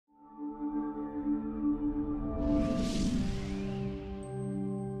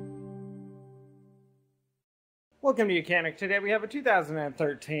Welcome to Mechanic. Today we have a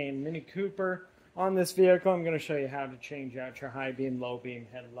 2013 Mini Cooper. On this vehicle, I'm going to show you how to change out your high beam, low beam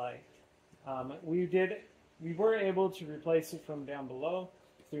headlight. We were able to replace it from down below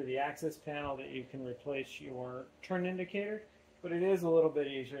through the access panel that you can replace your turn indicator, but it is a little bit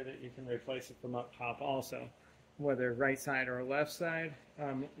easier that you can replace it from up top also, whether right side or left side.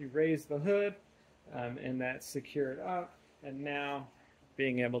 You raise the hood and that's secured up, and now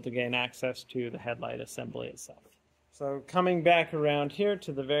being able to gain access to the headlight assembly itself. So coming back around here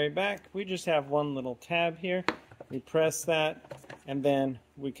to the very back, we just have one little tab here. We press that, and then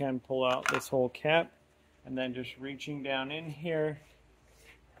we can pull out this whole cap, and then just reaching down in here,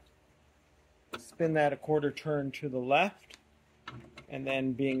 spin that a quarter turn to the left, and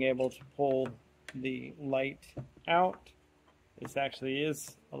then being able to pull the light out. This actually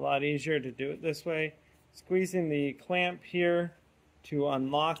is a lot easier to do it this way. Squeezing the clamp here to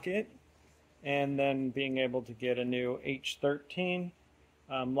unlock it, and then being able to get a new H13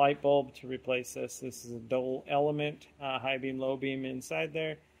 light bulb to replace this. This is a dual element, high beam, low beam inside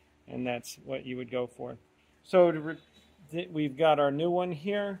there, and that's what you would go for. So we've got our new one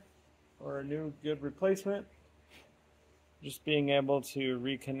here, or a new good replacement. Just being able to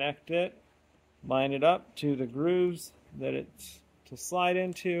reconnect it, line it up to the grooves that it's to slide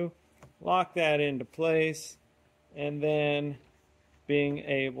into, lock that into place, and then being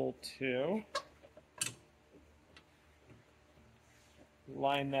able to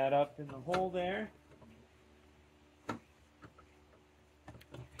line that up in the hole there.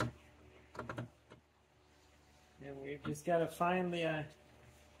 And we've just got to find the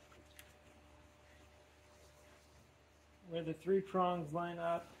where the three prongs line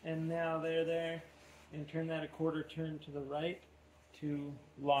up, and now they're there, and turn that a quarter turn to the right to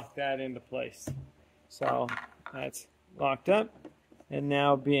lock that into place. So that's locked up. And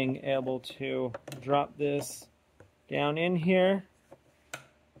now being able to drop this down in here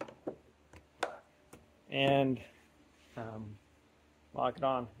and lock it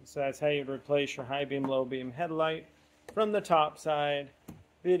on. So that's how you'd replace your high beam, low beam headlight from the top side. A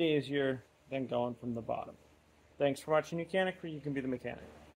bit easier than going from the bottom. Thanks for watching Mechanic, where you can be the mechanic.